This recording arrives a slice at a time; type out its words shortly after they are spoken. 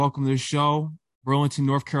Welcome to the show. Burlington,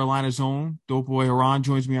 North Carolina's own Dopeboy Herron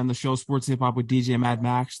joins me on the show, Sports Hip Hop with DJ Mad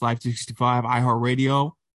Max, Live 365,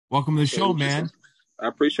 iHeartRadio. Welcome to the show, man. I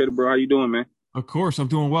appreciate it, bro. How you doing, man? Of course, I'm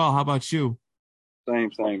doing well. How about you? Same,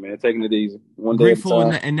 man. Taking it easy. One day at a Grateful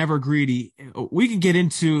time. and never greedy. We can get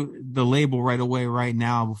into the label right away, right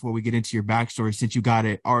now, before we get into your backstory, since you got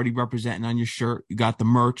it already representing on your shirt. You got the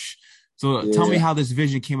merch. So Tell me how this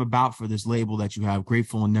vision came about for this label that you have,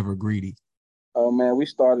 Grateful and Never Greedy. Oh man, we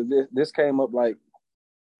started this. This came up like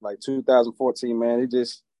 2014, man.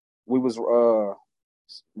 We was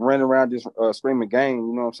running around just screaming gang.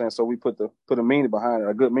 You know what I'm saying? So we put a meaning behind it,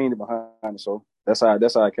 a good meaning behind it. So that's how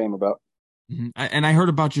it came about. Mm-hmm. And I heard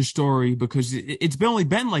about your story because it's only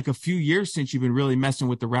been like a few years since you've been really messing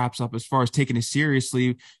with the raps up as far as taking it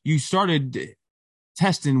seriously. You started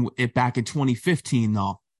testing it back in 2015,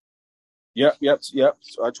 though. Yep.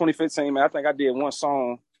 2015, man. I think I did one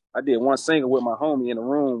song. I did one single with my homie in the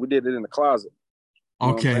room. We did it in the closet. You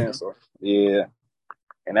know okay. So, yeah.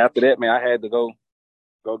 And after that, man, I had to go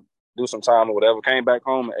do some time or whatever. Came back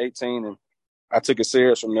home at 18, and I took it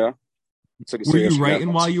serious from there. Were you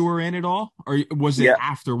writing while you were in it all? Or was it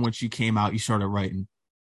after once you came out, you started writing?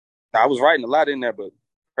 I was writing a lot in there, but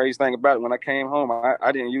crazy thing about it, when I came home,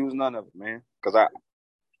 I didn't use none of it, man. Because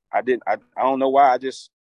I don't know why. I just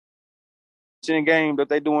G.A.N.G that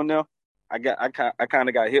they doing now. I kind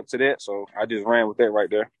of got hip to that, so I just ran with that right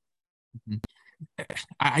there.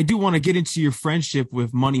 I do want to get into your friendship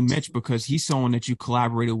with Money Mitch because he's someone that you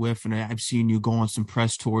collaborated with, and I've seen you go on some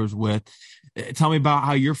press tours with. Tell me about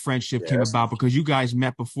how your friendship came about, because you guys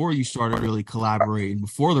met before you started really collaborating,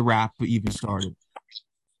 before the rap even started.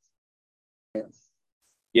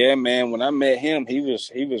 Yeah, man. When I met him, he was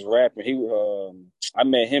rapping. I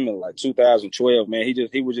met him in like 2012, man.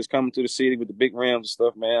 He was just coming to the city with the big rims and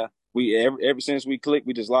stuff, man. We ever since we clicked,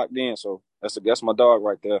 we just locked in. So that's my dog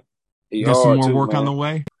right there. You got some more work on the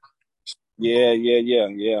way? Yeah.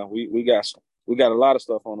 We got a lot of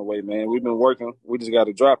stuff on the way, man. We've been working. We just got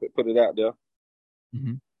to drop it, put it out there.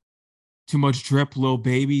 Mm-hmm. Too Much Drip, Lil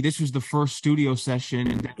Baby. This was the first studio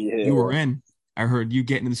session you were in. I heard you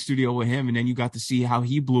getting in the studio with him, and then you got to see how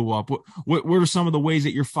he blew up. What are some of the ways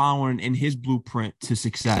that you're following in his blueprint to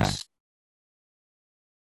success?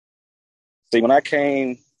 See, when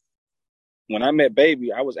I met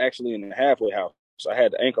Baby, I was actually in the halfway house. So I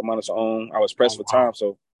had the ankle monitor on. I was pressed for time,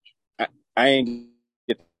 so I ain't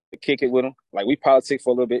get to kick it with him. Like, we politics for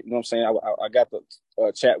a little bit, you know what I'm saying? I got to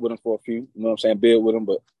chat with him for a few, you know what I'm saying, build with him,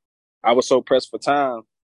 but I was so pressed for time,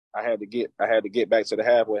 I had to get back to the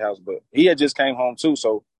halfway house. But he had just came home too,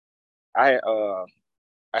 so I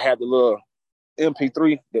had the little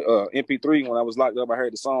MP3, MP3 when I was locked up. I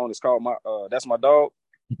heard the song. It's called That's My Dog.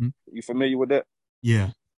 Mm-hmm. You familiar with that?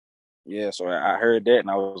 Yeah, so I heard that, and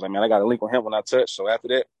I was like, man, I got to link with him when I touch. So after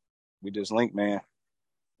that, we just linked, man.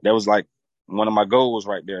 That was like one of my goals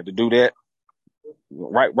right there, to do that.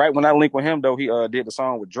 Right when I linked with him, though, he did the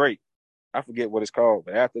song with Drake. I forget what it's called,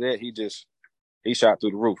 but after that, he shot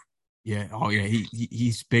through the roof. Yeah. Oh, yeah.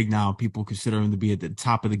 He's big now. People consider him to be at the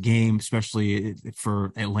top of the game, especially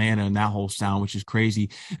for Atlanta and that whole sound, which is crazy.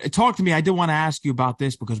 Talk to me. I did want to ask you about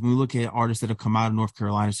this because when we look at artists that have come out of North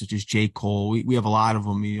Carolina, such as J. Cole, we have a lot of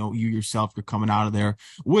them. You know, you yourself, you're coming out of there.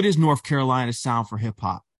 What is North Carolina's sound for hip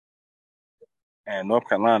hop? And North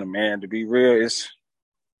Carolina, man, to be real,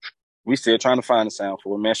 we still trying to find a sound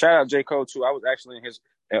for it, man. Shout out J. Cole too. I was actually in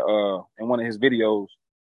one of his videos,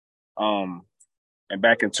 and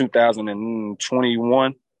back in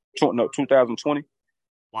 2020.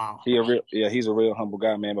 Wow. He's a real humble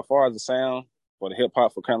guy, man. But as far as the sound for the hip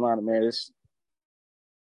hop for Carolina, man, it's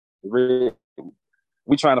really,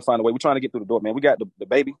 we trying to find a way. We trying to get through the door, man. We got the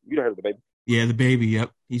Baby. You heard of the Baby? Yeah, the Baby. Yep,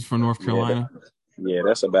 he's from North Carolina. Yeah,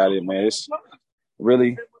 that's about it, man. It's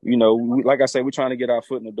really, like I said, we're trying to get our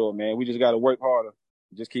foot in the door, man. We just got to work harder.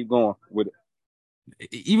 Just keep going with it.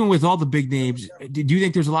 Even with all the big names, do you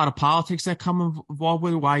think there's a lot of politics that come involved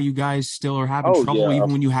with it? Why you guys still are having trouble,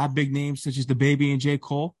 even when you have big names such as the Baby and J.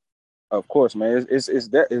 Cole? Of course, man. It's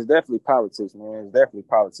definitely politics, man. It's definitely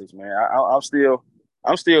politics, man. I'm still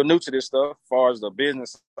new to this stuff as far as the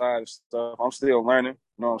business side of stuff. I'm still learning.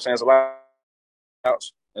 You know what I'm saying? It's a lot of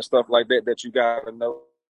and stuff like that you gotta know.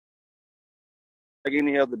 Like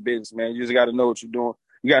any other business, man, you just gotta know what you're doing.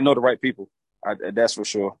 You gotta know the right people. That's for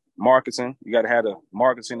sure. Marketing, you gotta have the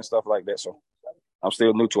marketing and stuff like that. So I'm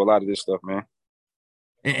still new to a lot of this stuff, man.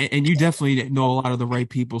 And you definitely know a lot of the right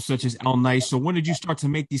people, such as El Nice. So when did you start to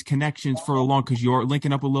make these connections for along? Because you're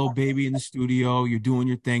linking up a Lil Baby in the studio, you're doing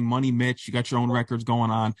your thing. Money Mitch, you got your own records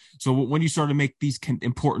going on. So when you started to make these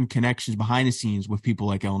important connections behind the scenes with people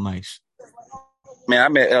like El Nice? Man, I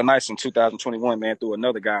met El Nice in 2021, man, through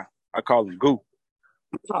another guy. I call him Goo.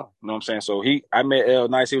 You know what I'm saying? So I met El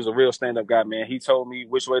Nice. He was a real stand up guy, man. He told me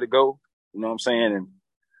which way to go. You know what I'm saying? And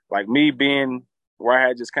like me being where I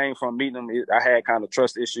had just came from meeting him, I had kind of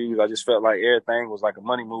trust issues. I just felt like everything was like a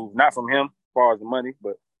money move, not from him as far as the money,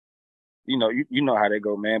 but you know how they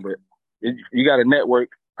go, man. But you got to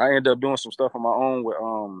network. I ended up doing some stuff on my own with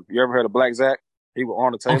you ever heard of Black Zach? He was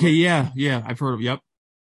Arnold Okay, Taylor. yeah, yeah, I've heard of. Yep,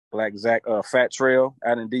 Black Zach, Fat Trail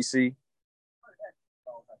out in DC.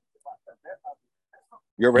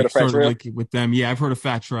 You ever you heard of Fat started Trail? linking with them. Yeah, I've heard of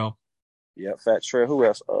Fat Trail. Yeah, Fat Trail. Who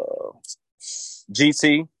else?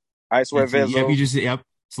 GT, Icewear GT. Yep, you Vezo. just yep.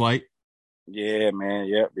 It's light. Yeah, man.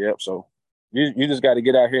 Yep. So you just got to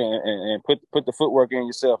get out here and put the footwork in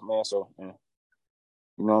yourself, man. So you know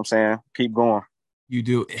what I'm saying? Keep going. You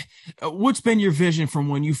do. What's been your vision from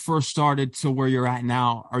when you first started to where you're at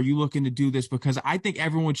now? Are you looking to do this? Because I think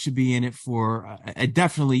everyone should be in it for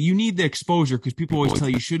definitely. You need the exposure because people always tell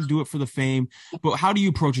you shouldn't do it for the fame. But how do you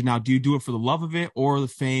approach it now? Do you do it for the love of it or the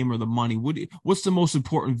fame or the money? What's the most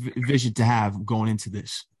important vision to have going into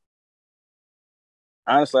this?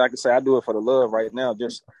 Honestly, I can say I do it for the love right now.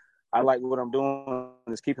 Just I like what I'm doing.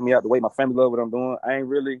 It's keeping me out the way. My family love what I'm doing. I ain't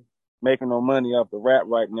really making no money off the rap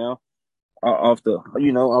right now, off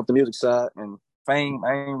the music side and fame.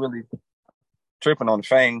 I ain't really tripping on the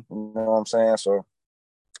fame. You know what I'm saying? So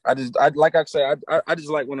I like I said, I just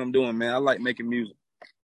like what I'm doing, man. I like making music.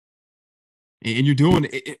 And you're doing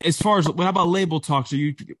as far as what about label talks? Are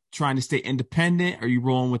you trying to stay independent? Are you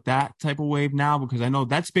rolling with that type of wave now? Because I know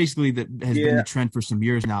that's basically that has been the Yeah, trend for some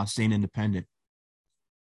years now, staying independent.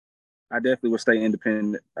 I definitely would stay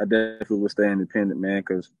independent. I definitely would stay independent, man,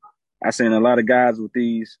 because I seen a lot of guys with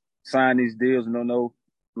these sign these deals and don't know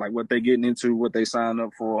like what they getting into, what they sign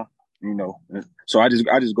up for, you know. So I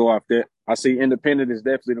just go off that. I see independent is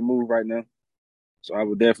definitely the move right now. So I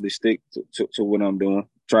would definitely stick to what I'm doing.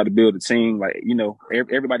 Try to build a team. Like,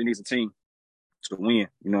 everybody needs a team to win.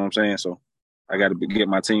 You know what I'm saying? So I got to get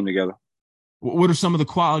my team together. What are some of the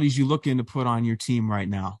qualities you looking to put on your team right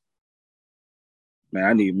now? Man,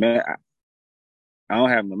 I don't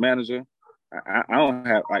have no manager. I don't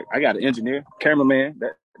have like I got an engineer, cameraman.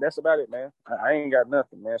 That's about it, man. I ain't got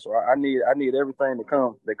nothing, man. So I need everything that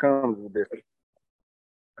comes with this.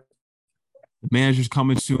 The manager's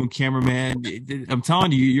coming soon, cameraman. I'm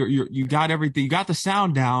telling you, you got everything. You got the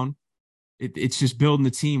sound down. It's just building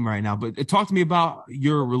the team right now. But talk to me about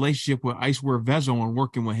your relationship with Icewear Vezo and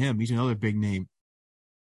working with him. He's another big name.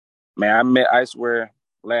 Man, I met Icewear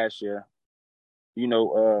last year.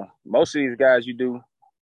 Most of these guys you do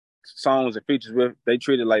songs and features with, they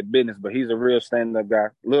treat it like business, but he's a real stand-up guy.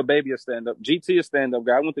 Lil Baby a stand-up. GT a stand-up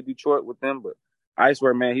guy. I went to Detroit with them, but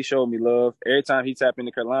Icewear, man, he showed me love. Every time he tapped in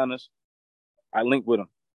the Carolinas, I linked with him.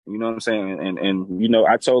 You know what I'm saying? And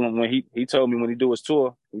I told him when he told me when he do his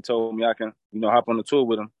tour, he told me I can, hop on the tour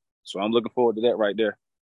with him. So I'm looking forward to that right there.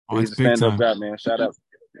 Oh, But that's he's a big stand-up time. guy, man. Shout out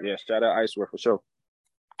Icewear for sure.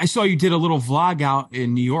 I saw you did a little vlog out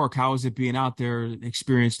in New York. How was it being out there,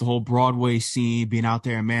 experience the whole Broadway scene, being out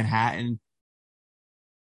there in Manhattan?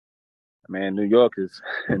 Man, New York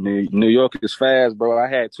is fast, bro. I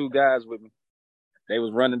had two guys with me. They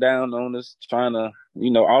was running down on us, trying to,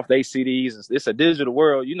 off their CDs. It's a digital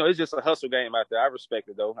world. It's just a hustle game out there. I respect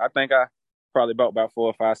it, though. I think I probably bought about 4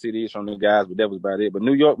 or 5 CDs from the guys, but that was about it. But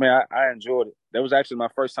New York, man, I enjoyed it. That was actually my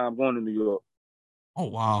first time going to New York. Oh,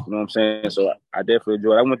 wow. You know what I'm saying? So I definitely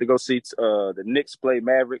enjoyed it. I went to go see the Knicks play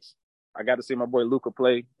Mavericks. I got to see my boy Luca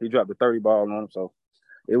play. He dropped the 30 ball on him. So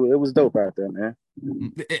it was dope out there, man.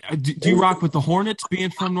 Do you rock with the Hornets being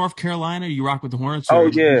from North Carolina? You rock with the Hornets Oh, or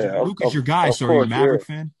yeah. Luca's your guy, Of so are you a course, yeah. Maverick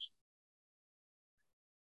fan?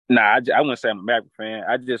 Nah, I wouldn't say I'm a Maverick fan.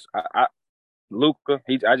 Luca,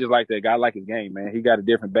 I just like that guy. I like his game, man. He got a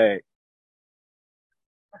different bag.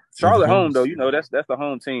 Yeah, the Charlotte home though, Hornets. that's the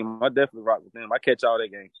home team. I definitely rock with them. I catch all their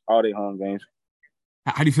games, all their home games.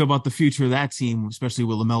 How do you feel about the future of that team, especially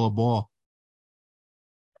with LaMelo Ball?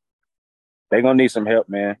 They gonna need some help,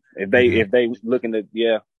 man. Yeah. If they looking to,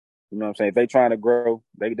 yeah, you know what I'm saying. If they trying to grow,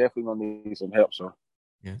 they definitely gonna need some help. So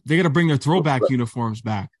Yeah. They got to bring their throwback uniforms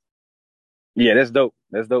back yeah, that's dope.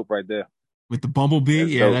 That's dope right there. with the Bumblebee.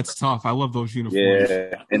 That's Yeah, dope. that's tough. I love those uniforms.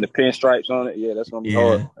 Yeah, and the pinstripes on it. Yeah, that's gonna be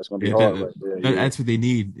hard. Yeah. That's gonna be Yeah, hard right there. Yeah. that's what they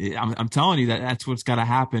need. I'm telling you that's what's got to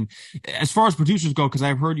happen. As far as producers go, because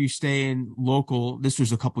I've heard you stay in local. This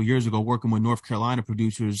was a couple years ago, working with North Carolina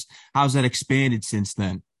producers. How's that expanded since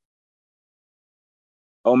then?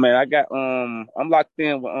 Oh man, I'm locked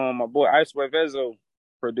in with my boy Icewear Vezo,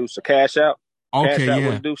 producer Cash Out. Okay, Cash Out, what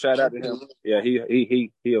yeah. it do? Shout out to him. Yeah,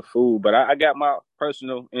 he a fool. But I got my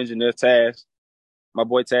personal engineer Taz. my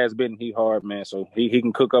boy Taz Bitten, he hard, man. So he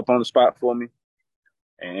can cook up on the spot for me,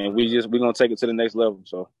 and we're gonna take it to the next level.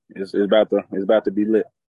 So it's about to be lit.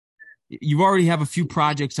 You already have a few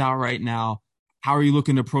projects out right now. How are you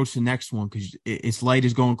looking to approach the next one? Because it's Lite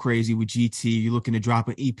is going crazy with GT. You're looking to drop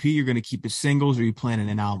an EP. You're going to keep it singles, or are you planning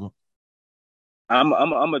an album? I'm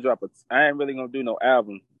gonna drop a. I ain't really gonna do no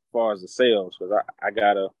album as far as the sales because I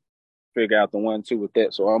gotta figure out the 1-2 with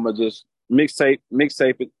that. So I'm gonna just mixtape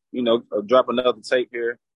it. Drop another tape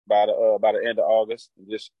here by the end of August. And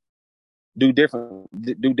just do different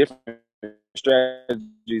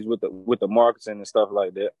strategies with the marketing and stuff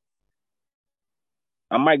like that.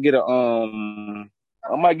 I might get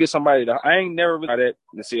somebody to. I ain't never really tried that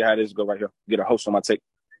to see how this go right here. Get a host on my tape.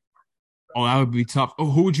 Oh, that would be tough.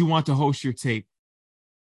 Oh, who would you want to host your tape?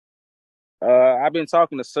 I've been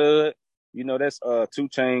talking to Sud. That's 2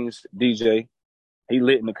 Chainz DJ. He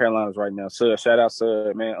lit in the Carolinas right now. Sud, shout out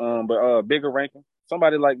Sud, man. But bigger ranking,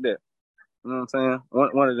 somebody like that. You know what I'm saying?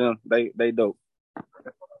 One of them, they dope.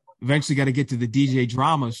 Eventually, got to get to the DJ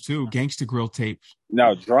dramas too. Gangsta Grill tapes.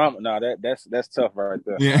 No drama. No, that's tough right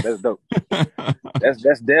there. Yeah, No, that's dope. That's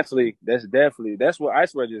what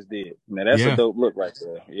Ice Red just did. Man, that's a yeah. dope look right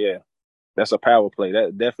there. Yeah, that's a power play.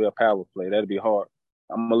 That's definitely a power play. That'd be hard.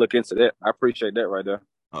 I'm gonna look into that. I appreciate that right there.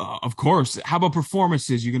 Of course. How about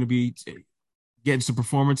performances? You're going to be getting some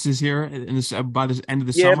performances here in this by the end of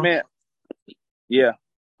the Yeah, summer. man. Yeah.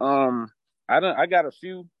 I got a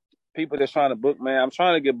few people that's trying to book, man. I'm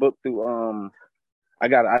trying to get booked through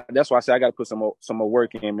that's why I say I got to put some more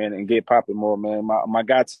work in, man, and get popping more, man. My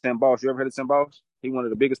guy Tim Boss, you ever heard of Tim Boss? He one of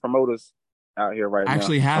the biggest promoters out here right I now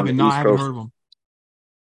actually on haven't. the No, I East haven't Coast. heard of them.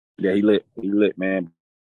 Yeah, he lit, man.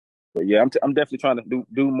 But yeah, I'm definitely trying to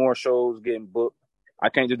do more shows, getting booked. I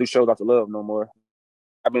can't just do shows off the love no more.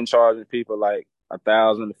 I've been charging people like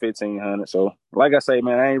 1,000 to 1,500. So like I say,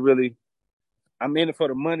 man, I'm in it for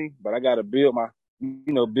the money, but I got to build up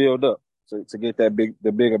to get the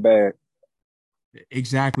bigger bag.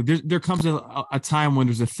 Exactly. There comes a time when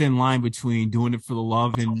there's a thin line between doing it for the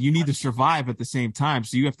love and you need to survive at the same time.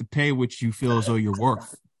 So you have to pay what you feel as though you're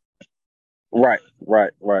worth. Right,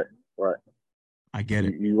 right, right, right. I get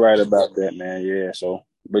it. You right about that, man. Yeah. So,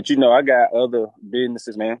 but I got other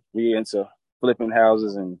businesses, man. We into flipping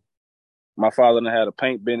houses, and my father had a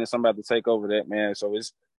paint business. I'm about to take over that, man. So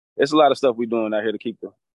it's a lot of stuff we doing out here to keep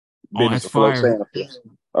the Oh, business that's afloat. fire.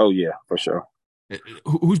 Oh yeah, for sure.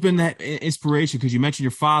 Who's been that inspiration? Because you mentioned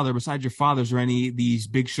your father. Besides your father, is there any of these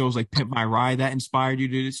big shows like Pimp My Ride that inspired you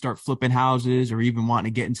to start flipping houses or even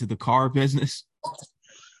wanting to get into the car business?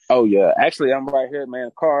 Oh yeah, actually, I'm right here,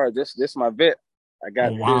 man. Car, this my vet. I Oh, got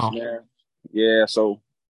this, wow. man. Yeah, so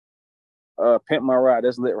Pimp My Ride,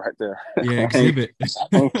 that's lit right there. Yeah, exhibit.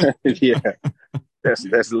 Yeah,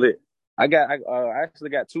 that's lit. I actually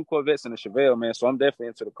got 2 Corvettes in the Chevelle, man. So I'm definitely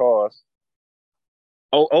into the cars.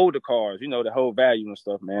 Oh, older cars, the whole value and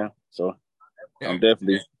stuff, man. So I'm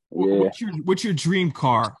definitely, yeah. What's your dream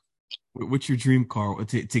car? What's your dream car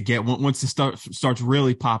to get once it starts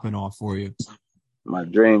really popping off for you? My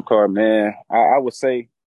dream car, man. I would say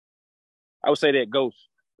that Ghost,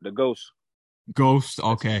 the Ghost. Ghost.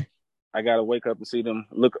 Okay. I gotta wake up and see them.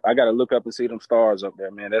 I gotta look up and see them stars up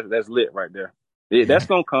there, man. That's lit right there. Yeah, that's Yeah.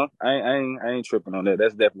 gonna come. I ain't tripping on that.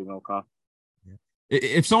 That's definitely gonna come.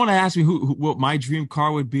 If someone asked me what my dream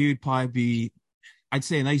car would be, it'd probably be, I'd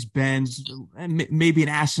say a nice Benz, and maybe an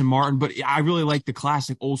Aston Martin, but I really like the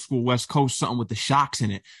classic old school West Coast, something with the shocks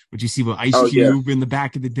in it. But you see with Ice Oh yeah, Cube in the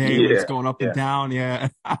back of the day when it's yeah, going up and yeah, down. Yeah.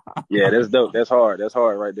 yeah. That's dope. That's hard. That's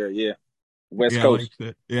hard right there. Yeah, West Yeah, I like Coast.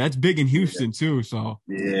 that. Yeah, that's big in Yeah, Houston too. So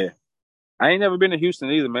yeah. I ain't never been to Houston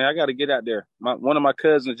either, man. I got to get out there. One of my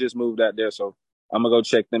cousins just moved out there, so I'm gonna go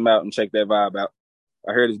check them out and check that vibe out.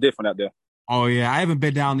 I heard it's different out there. oh yeah, I haven't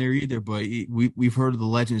been down there either, but we've heard of the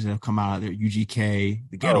legends that have come out of there. UGK,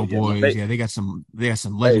 the Oh Ghetto yeah, man. Boys. Yeah, they got some Hey,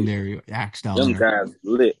 legendary acts down them there. guys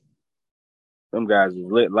lit. Them guys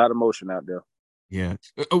is lit. A lot of motion out there. Yeah.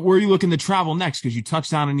 Where are you looking to travel next? Because you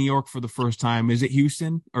touched down in New York for the first time. Is it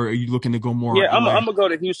Houston, or are you looking to go more Yeah, I'm LA? gonna go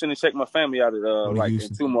to Houston and check my family out Go to like in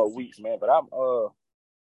Houston. 2 more weeks, man. But I'm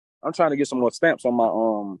trying to get some more stamps on my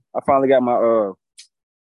I finally got my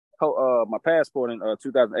passport in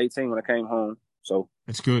 2018 when I came home. So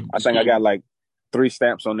That's good. I think I got like 3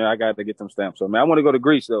 stamps on there. I got to get them stamps. So man, I want to go to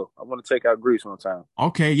Greece though. I want to check out Greece one time.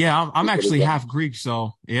 Okay, yeah, I'm actually half Greek,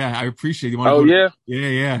 so yeah, I appreciate you want to Oh go to. yeah. Yeah,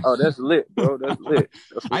 yeah. Oh, that's lit, bro. That's lit.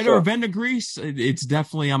 That's I've what's never up. been to Greece. It's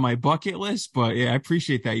definitely on my bucket list, but yeah, I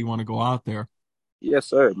appreciate that you want to go out there. Yes,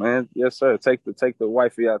 sir, man. Yes, sir. Take the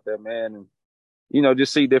wifey out there, man, and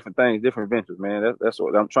just see different things, different ventures, man. That's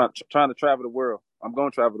what I'm trying to travel the world. I'm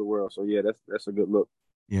going to travel the world. So yeah, that's a good look.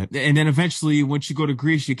 Yeah. And then eventually, once you go to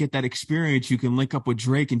Greece, you get that experience. You can link up with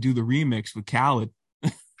Drake and do the remix with Khaled.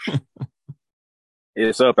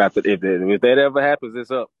 It's up after if that ever happens, it's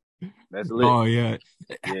up. That's lit. Oh, yeah.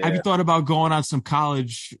 Have you Yeah. thought about going on some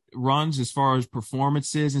college runs as far as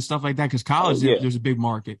performances and stuff like that? Because Oh college, yeah. there's a big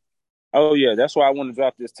market. Oh yeah. That's why I want to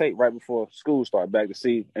drop this tape right before school start back to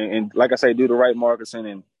see and like I say, do the right marketing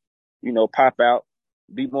and pop out,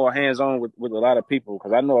 be more hands on with a lot of people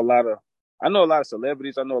because I know a lot of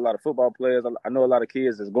celebrities, I know a lot of football players, I know a lot of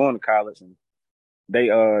kids that's going to college and they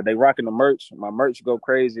rocking the merch. My merch go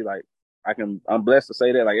crazy. Like I'm blessed to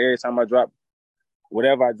say that. Like every time I drop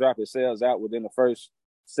whatever I drop, it sells out within the first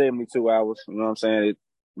 72 hours. You know what I'm saying?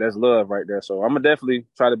 That's love right there. So I'm gonna definitely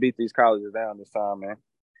try to beat these colleges down this time, man.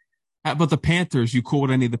 How about the Panthers? You cool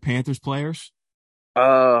with any of the Panthers players?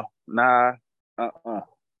 Nah, nah.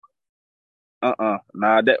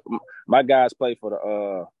 That my guys play for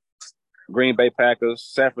the Green Bay Packers,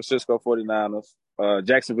 San Francisco 49ers,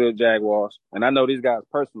 Jacksonville Jaguars, and I know these guys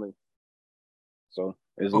personally. So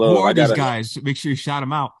it's Who love. are I these gotta. guys? Make sure you shout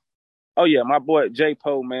them out. Oh yeah, my boy J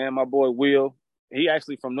Poe, man. My boy Will. He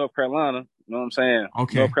actually from North Carolina. You know what I'm saying? North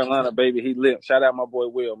Okay. Carolina, baby. He lit. Shout out my boy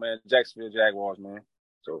Will, man. Jacksonville Jaguars, man.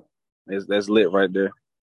 So that's lit right there.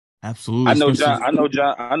 Absolutely. I know John. Especially, I know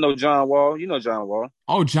John. I know John Wall. You know John Wall.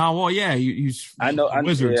 oh, John Wall. Yeah. He's I know. Yeah, I know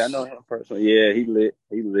Wizards. him personally. Yeah, he lit.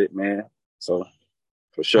 He lit, man. So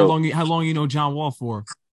for How sure. long, how long you know John Wall for?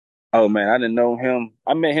 Oh man, I didn't know him.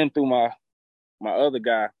 I met him through my other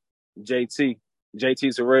guy, JT.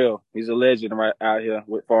 JT Terrell. He's a legend right out here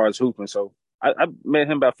with far as hooping. So I met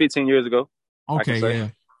him about 15 years ago, I can Okay. say. Yeah.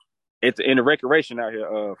 It's in the recreation out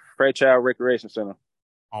here, Fairchild Recreation Center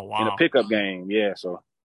Oh, in a wow. pickup game. Yeah, so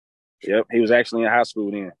yep, he was actually in high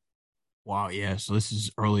school then. Wow. Yeah. So this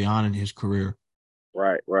is early on in his career.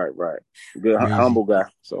 Right, right, right. Good, Crazy. humble guy.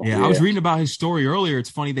 So Yeah, I was yeah, reading about his story earlier. It's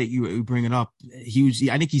funny that you bring it up.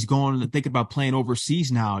 I think he's going thinking about playing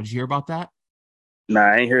overseas now. Did you hear about that? nah,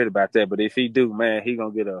 I ain't heard about that, but if he do, man, he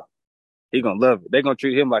gonna love it. They're gonna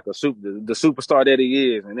treat him like the superstar that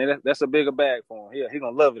he is, and that's a bigger bag for him. Yeah, he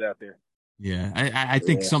gonna love it out there. Yeah, I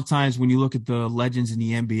think Yeah, sometimes when you look at the legends in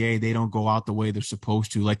the NBA, they don't go out the way they're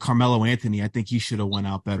supposed to. Like Carmelo Anthony, I think he should have went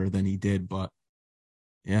out better than he did. But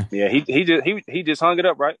yeah, yeah. He just hung it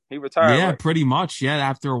up, right? He retired, yeah, right? pretty much. Yeah,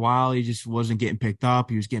 after a while, he just wasn't getting picked up.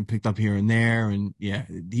 He was getting picked up here and there, and yeah,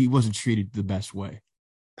 he wasn't treated the best way.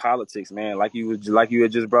 Politics, man. Like you had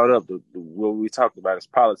just brought up what we talked about is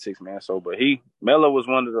politics, man. So, but Melo was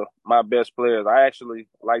one of my best players. I actually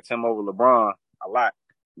liked him over LeBron a lot.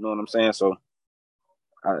 You know what I'm saying? So,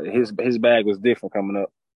 his bag was different coming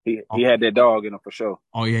up. He Oh, had that dog in him for sure.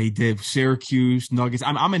 oh yeah, he did. Syracuse Nuggets.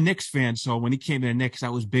 I'm a Knicks fan, so when he came to the Knicks,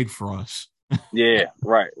 that was big for us. Yeah,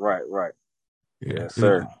 right, right, right. Yeah, Yes,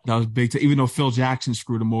 sir. that was big. Even though Phil Jackson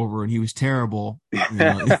screwed him over and he was terrible, he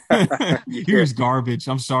Yeah, was garbage.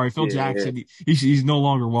 I'm sorry, Phil yeah, Jackson. He's no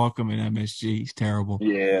longer welcome in MSG. He's terrible.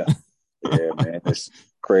 yeah, yeah, man. It's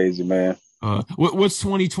crazy, man. What's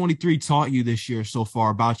 2023 taught you this year so far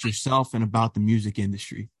about yourself and about the music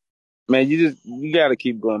industry? Man, you got to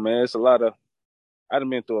keep going, man. It's a lot of I done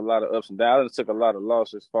been through a lot of ups and downs. I done took a lot of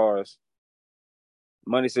losses as far as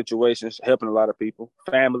money situations, helping a lot of people,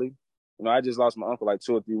 family. I just lost my uncle like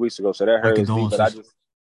 2 or 3 weeks ago, so that My hurts me. But condolences.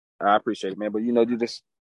 I appreciate it, man. But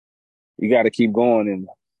you got to keep going. And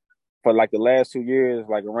for like the last 2 years,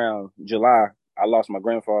 like around July, I lost my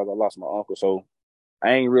grandfather, I lost my uncle, so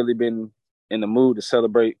I ain't really been in the mood to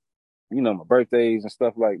celebrate, my birthdays and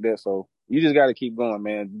stuff like that. So you just got to keep going,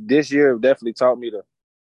 man. This year definitely taught me to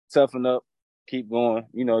toughen up, keep going.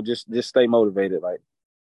 Just stay motivated. Like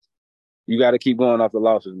you got to keep going off the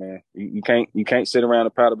losses, man. You can't sit around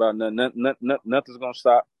and pout about nothing. Nothing's gonna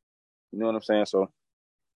stop. You know what I'm saying? So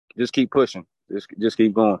just keep pushing. Just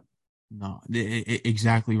keep going. No,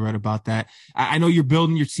 exactly right about that. I know you're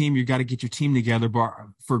building your team. You got to get your team together. But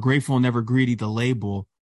for Grateful and Never Greedy, the label,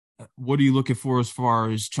 what are you looking for as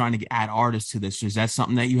far as trying to add artists to this? Is that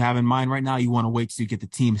something that you have in mind right now? You want to wait till you get the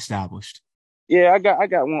team established? Yeah, I got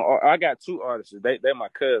one. I got two artists. They're my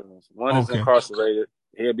cousins. One is Okay. incarcerated.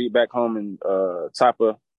 He'll be back home in top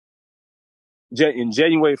of in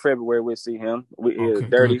January, February. We'll see him. We Okay.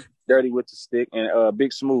 Good. dirty with the stick, and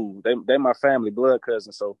Big Smooth. They my family blood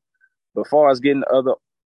cousins. So before as getting other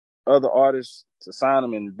artists to sign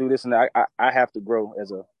them and do this and that, I have to grow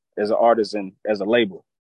as an artist and as a label.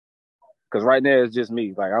 Because right now it's just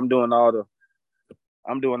me. Like I'm doing all the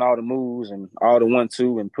moves and all the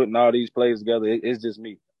 1-2 and putting all these plays together. It's just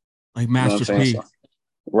me. Like You know what I'm Master saying? P, So,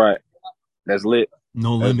 right. That's lit.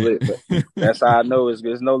 no That's limit. lit. But that's how I know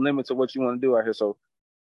there's no limit to what you want to do out here. So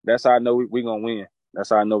that's how I know we're gonna win. That's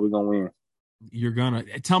how I know we're gonna win. You're gonna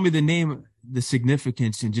tell me the name, the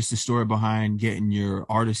significance, and just the story behind getting your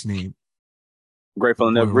artist name, Grateful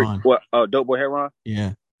and Boy never Ron. what? Dopeboy Herron,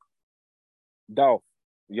 Yeah, Dolph,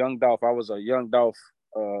 young Dolph. I was a young Dolph.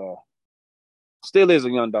 Uh, Still is a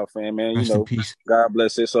young Dolph fan, man. rest in peace. God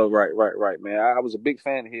bless his soul. Right, man. I was a big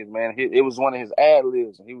fan of his, man. It was one of his ad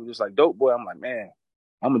libs, and he was just like dope boy. I'm like, man,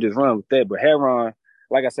 I'm gonna just run with that. But Herron,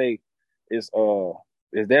 like I say, it's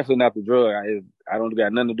definitely not the drug. I don't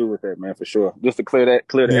got nothing to do with that, man, for sure. Just to clear the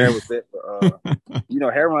Yeah. air with that. But,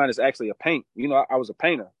 Herron is actually a paint. I was a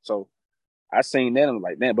painter, so I seen that and I'm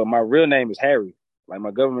like, man. But my real name is Harry. Like my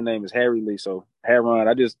government name is Harry Lee. So Herron,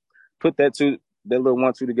 I just put that little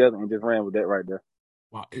 1-2 together and just ran with that right there.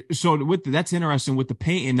 Wow. So that's interesting with the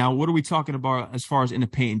painting. Now, what are we talking about as far as in the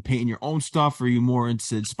painting your own stuff? Or are you more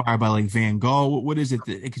into inspired by like Van Gogh? What is it?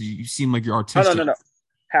 Because you seem like you're No, no, artistic. no, no.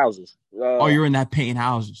 Houses. Oh, you're in that painting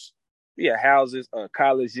houses. Yeah, houses,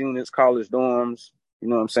 college units, college dorms. You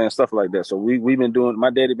know what I'm saying? Stuff like that. So we've been doing. My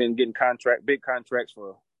daddy been getting big contracts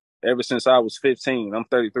for ever since I was 15. I'm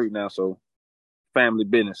 33 now, so family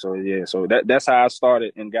business. So yeah, so that's how I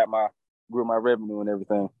started and grew my revenue and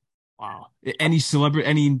everything. Wow. Any celebrity,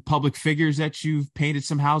 any public figures that you've painted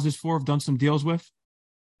some houses for, have done some deals with?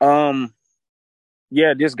 Um,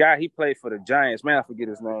 yeah, this guy he played for the Giants. Man, I forget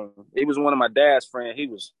his name. He was one of my dad's friends.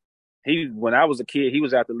 He when I was a kid, he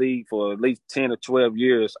was out the league for at least 10 or 12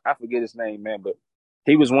 years. I forget his name, man, but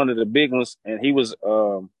he was one of the big ones, and he the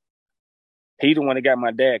one that got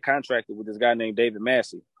my dad contracted with this guy named David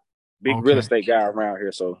Massey, big real Okay. estate guy around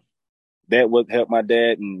here. So that would help my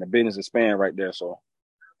dad and the business expand right there. So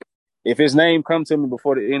if his name come to me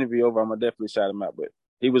before the interview over, I'm gonna definitely shout him out. But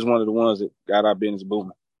he was one of the ones that got our business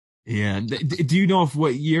booming. Yeah. Do you know if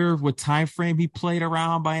what time frame he played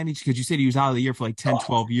around by any? Because you said he was out of the year for like 10,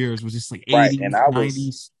 12 years. Was this like Right, and 80s, I was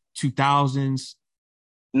 90s, 2000s?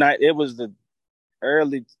 not. It was the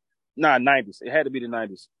early, 90s. It had to be the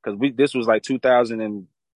 90s because this was like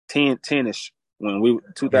 2010 ish when we Yeah.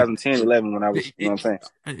 2010 11 when I was, you know what I'm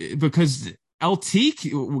saying. Because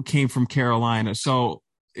LT came from Carolina. So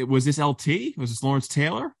was this LT? Was this Lawrence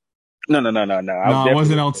Taylor? No. I No, it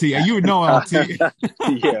wasn't definitely. LT. You would know LT.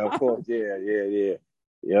 Yeah, of course. Yeah.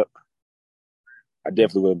 Yep. I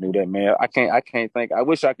definitely would have knew that, man. I can't think. I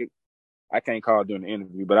wish I could. I can't call during the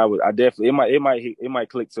interview, but I would. I definitely. It might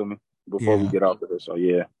click to me before we Yeah, get off of this. So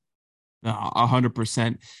yeah.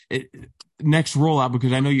 100%. Next rollout,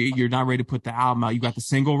 because I know you're not ready to put the album out. You got the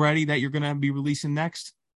single ready that you're gonna be releasing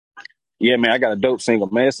next. Yeah, man. I got a dope single,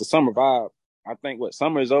 man. It's the summer vibe. I think what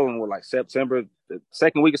summer is over in like September, the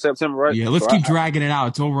second week of September, right? Yeah, let's So keep dragging it out.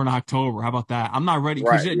 It's over in October. How about that? I'm not ready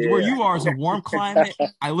because right, where yeah, you are is a warm climate.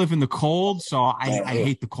 I live in the cold, so man. I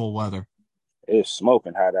hate the cold weather. It's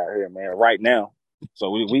smoking hot out here, man. Right now.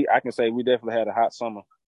 So I can say we definitely had a hot summer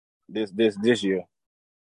this year.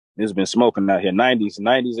 It's been smoking out here. 90s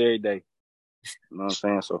every day. You know what I'm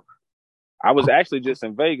saying? So I was actually just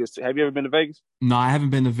in Vegas. Have you ever been to Vegas? No, I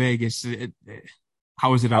haven't been to Vegas.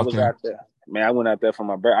 How is it I out was there? out there. Man, I went out there for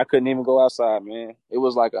my birthday. I couldn't even go outside, man. It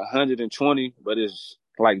was like 120, but it's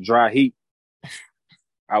like dry heat.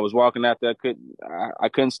 I was walking out there, I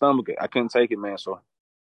couldn't stomach it. I couldn't take it, man. So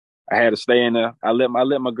I had to stay in there. I let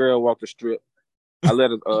my girl walk the strip. I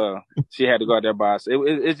let her. She had to go out there by herself.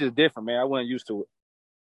 It's just different, man. I wasn't used to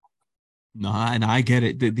No, and I get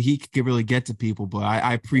it. The heat can really get to people, but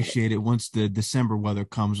I it. appreciate it once the December weather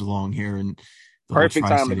comes along here and the whole Perfect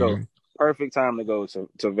time to tri-state go. area. Perfect time to go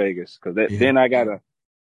to Vegas because Yeah. then I got a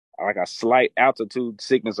slight altitude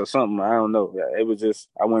sickness or something. I don't know. Yeah, it was just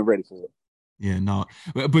I wasn't ready for it. Yeah, no,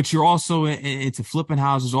 but you're also into flipping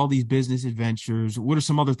houses, all these business adventures. What are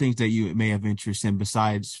some other things that you may have interest in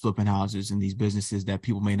besides flipping houses and these businesses that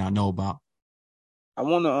people may not know about? I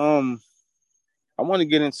want to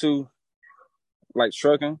get into like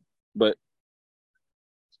trucking, but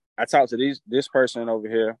I talked to this person over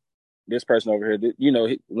here,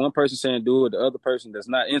 one person saying do it, the other person that's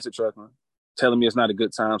not into trucking telling me it's not a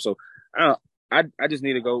good time. So I I just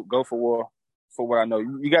need to go for what I know.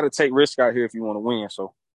 You got to take risk out here if you want to win.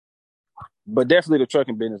 So, but definitely the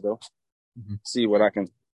trucking business though. Mhm. See what I can What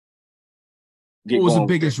get was the going with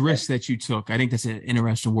that. biggest risk that you took? I think that's an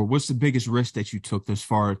interesting word. What's the biggest risk that you took thus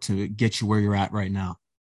far to get you where you're at right now?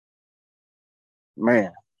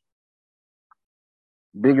 Man,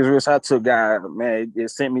 biggest risk I took, guy. Man, it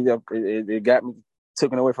sent me up. It got me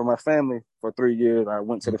taken away from my family for 3 years. I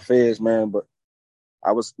went to the feds, man, but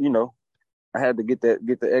I was, I had to get the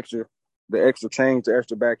extra change, the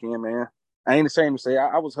extra back end, man. I ain't ashamed to say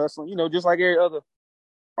I was hustling, just like every other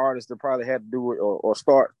artist that probably had to do it or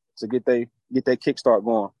start to get their kickstart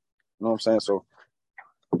going. You know what I'm saying? So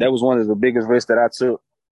that was one of the biggest risks that I took.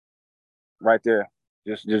 right there.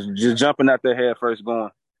 Just jumping out there head first going.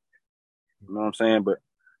 You know what I'm saying? But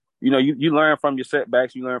you learn from your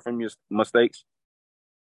setbacks, you learn from your mistakes.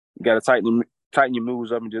 You got to tighten your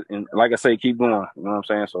moves up and like I say, keep going. You know what I'm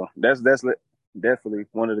saying? So that's definitely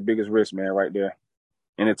one of the biggest risks, man, right there.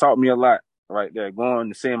 And it taught me a lot right there.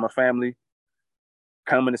 Going to seeing my family,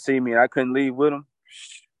 coming to see me, I couldn't leave with them.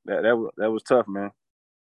 That was tough, man.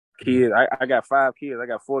 Yeah. Kids, I got 5 kids. I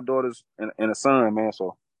got 4 daughters and a son, man.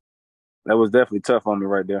 So that was definitely tough on me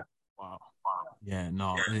right there. Wow. Yeah,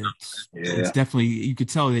 no, it's Yeah, definitely, you could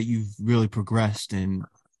tell that you've really progressed, and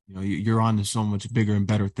you're on to so much bigger and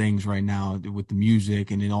better things right now with the music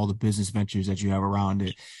and in all the business ventures that you have around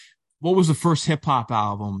it. What was the first hip hop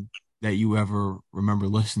album that you ever remember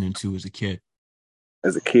listening to as a kid?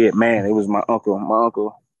 as a kid, man, it was my uncle. My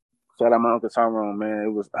uncle, shout out my uncle Tyrone, man. It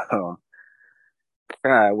was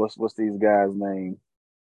God, what's these guys' name?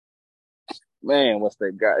 Man, what's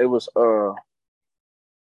that guy? It was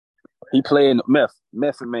he played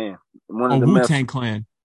Method Man, one Oh, of the Meth Wu-Tang Clan.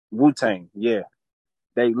 Wu Tang. Yeah,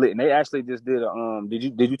 they lit. And they actually just did a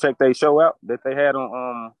Did you check their show out that they had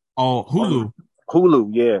Oh, on Hulu. Hulu?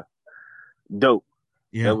 Yeah, dope.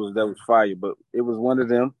 That Yeah. was fire. But it was one of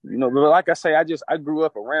them. But like I say, I grew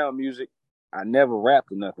up around music. I never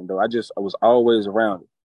rapped or nothing though. I was always around it.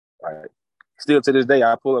 Like still to this day,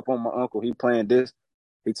 I pull up on my uncle. He playing this.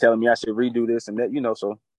 He telling me I should redo this and that.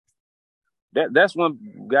 So that's one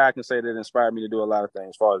guy I can say that inspired me to do a lot of things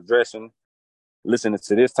as far as dressing, listening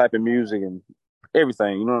to this type of music and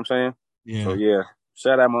everything. You know what I'm saying? So Yeah. yeah,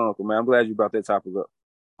 shout out my uncle, man. I'm glad you brought that topic up.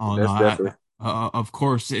 Oh no, That's definitely of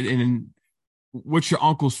course. And what's your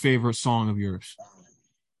uncle's favorite song of yours?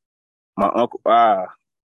 my uncle.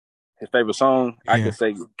 His favorite song I Yeah. could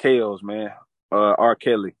say Kales, man. R.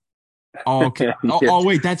 Kelly. Oh, okay. Oh, Yeah, oh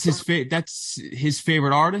wait, that's his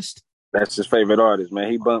favorite artist? that's his favorite artist,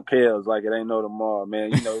 man. He bumped Kales like it ain't no tomorrow,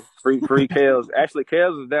 man. Free Kales. Actually,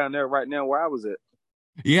 Kales is down there right now where I was at.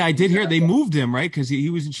 Yeah, I He's did hear down they there. moved him, right? Because he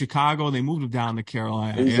was in Chicago. They moved him down to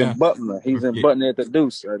Carolina. He's Yeah. in Butler. He's in Yeah. Butler at the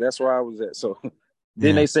Deuce. That's where I was at. So then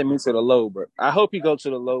Yeah. they sent me to the low, but I hope he go to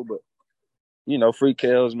the low. But free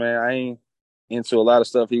Kales, man. I ain't into a lot of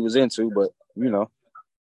stuff he was into, but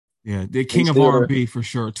Yeah. The king he's of still there. R&B for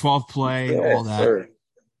sure. 12 play, all Yes, that. sir.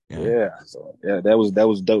 Yeah. Yeah. So yeah, that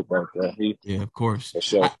was dope right there. He Yeah, of course. for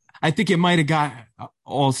sure. I think it might have got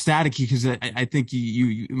all staticky because I think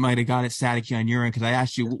you might have got it staticky on your end because I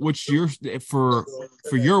asked you what's your for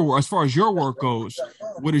your work as far as your work goes.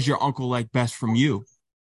 What does your uncle like best from you?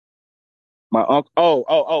 My uncle.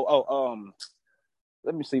 Oh.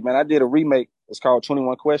 Let me see, man. I did a remake. It's called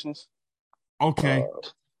 21 Questions. Okay, Uh,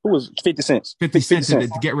 who was 50 Cents? 50 50 Cent did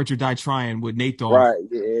Cent. the Get Rich or Die Trying with Nate Dogg. Right.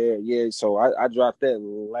 Yeah. Yeah. So I dropped that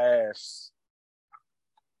last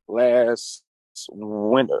winter.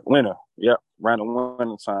 Yep, around the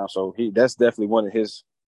winter time. So that's definitely one of his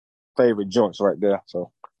favorite joints right there.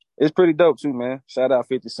 So it's pretty dope too, man. Shout out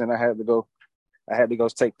 50 Cent. I had to go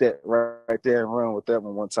take that right there and run with that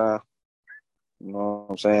one time. You know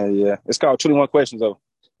what I'm saying? Yeah. It's called 21 Questions though.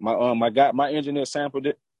 My engineer sampled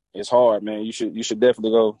it. It's hard, man. You should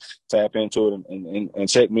definitely go tap into it and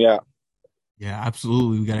check me out. Yeah,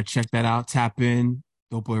 absolutely. We got to check that out. Tap in.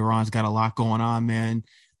 Dopeboy Ron's got a lot going on, man.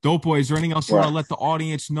 Dopeboy, is there anything else you want Right. to let the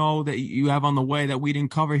audience know that you have on the way that we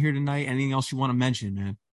didn't cover here tonight? Anything else you want to mention,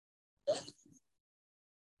 man?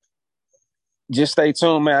 Just stay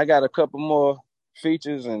tuned, man. I got a couple more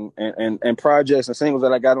features and projects and singles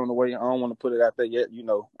that I got on the way. I don't want to put it out there yet.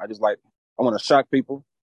 I want to shock people.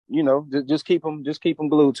 Just keep them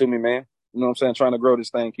glued to me, man. You know what I'm saying? Trying to grow this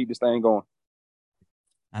thing, keep this thing going.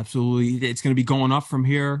 Absolutely. It's going to be going up from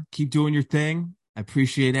here. Keep doing your thing. I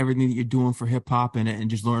appreciate everything that you're doing for hip hop and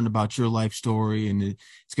just learning about your life story. And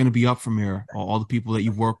it's going to be up from here. All the people that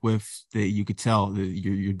you work with that you could tell that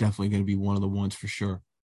you're definitely going to be one of the ones for sure.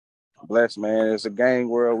 Bless, man. It's a gang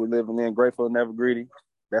world we living in. Grateful, never greedy.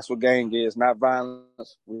 That's what gang is. Not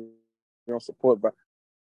violence. We don't support. But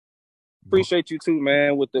Well, appreciate you too,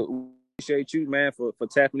 man. Appreciate you, man, for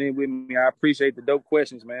tapping in with me. I appreciate the dope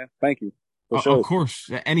questions, man. Thank you for of sure. course,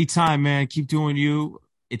 anytime, man. Keep doing you.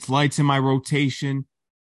 It's Lights in my rotation.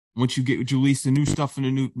 Once you release the new stuff in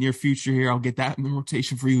the near future here, I'll get that in the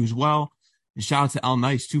rotation for you as well. And shout out to L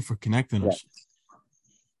Nice too for connecting Yeah. us.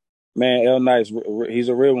 Man, L Nice, he's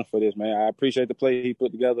a real one for this, man. I appreciate the play he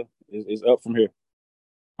put together. It's up from here.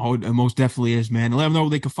 Oh, it most definitely is, man. Let them know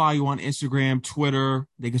they can follow you on Instagram, Twitter.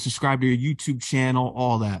 They can subscribe to your YouTube channel,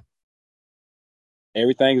 all that.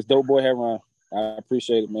 Everything is dope boy Herron. I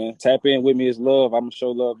appreciate it, man. Tap in with me is love. I'm gonna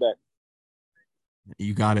show love back.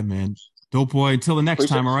 You got it, man. Dope boy. Until the next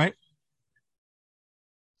Appreciate time, all right?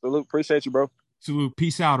 salute. Appreciate you, bro. Salute.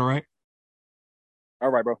 Peace out, all right? All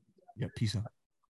right, bro. Yeah, peace out.